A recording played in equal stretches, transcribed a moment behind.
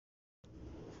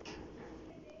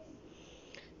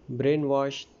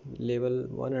Brainwash level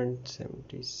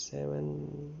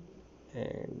 177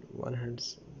 and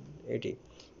 180.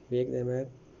 Wake them up.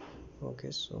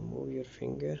 Okay, so move your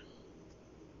finger.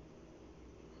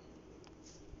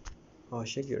 Oh,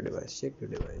 shake your device. Shake your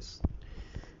device.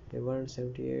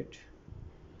 178.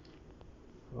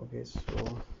 Okay, so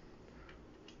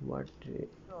what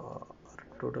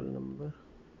total number?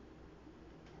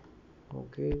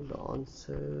 Okay, the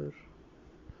answer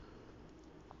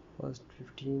first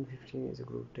 15 is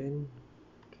equal to 10.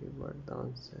 Okay, what the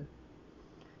answer?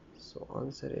 So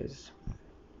answer is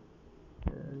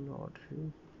not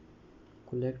few.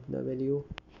 Collect the value,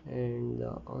 and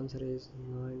the answer is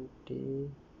 90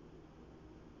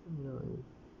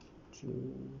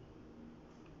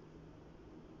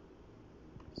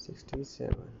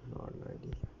 67, not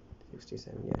 90,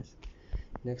 67. Yes.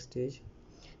 Next stage.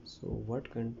 So what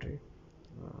country?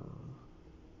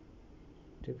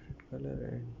 Different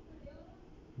color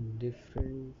and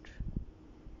different.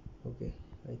 Okay,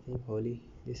 I think Holi.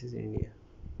 This is India.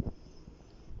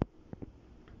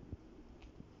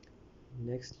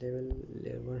 Next level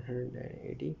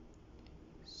 180.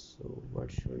 So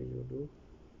what should you do?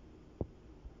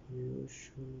 You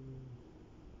should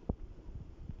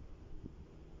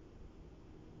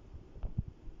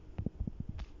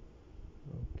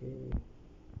okay,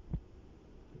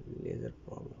 laser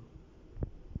problem.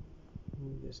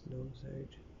 Move this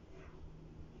downside.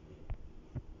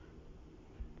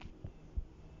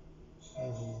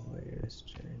 Oh, I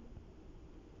understand.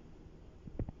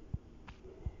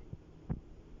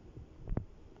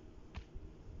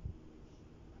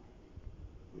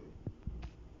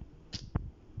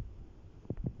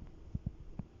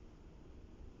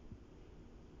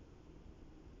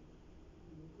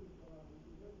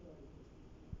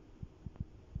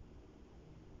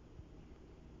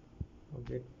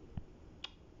 Okay.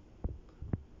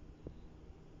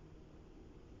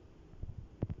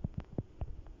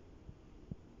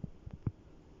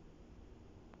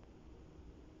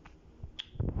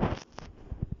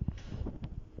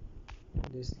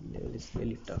 This level is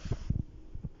really tough.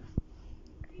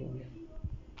 Okay.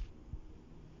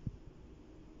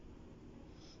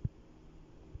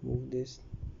 Move this.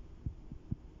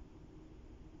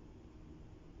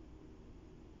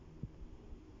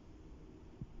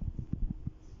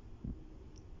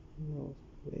 No,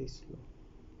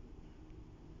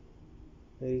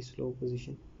 very slow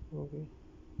position. Okay.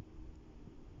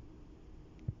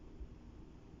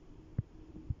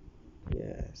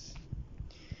 Yes,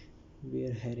 we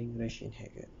are having Russian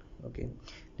hacker. Okay,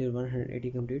 level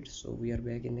 180 complete. So we are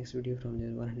back in next video from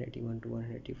level 181 to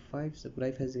 185.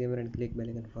 Subscribe Fazie gamer and click bell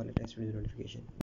icon for latest video notification.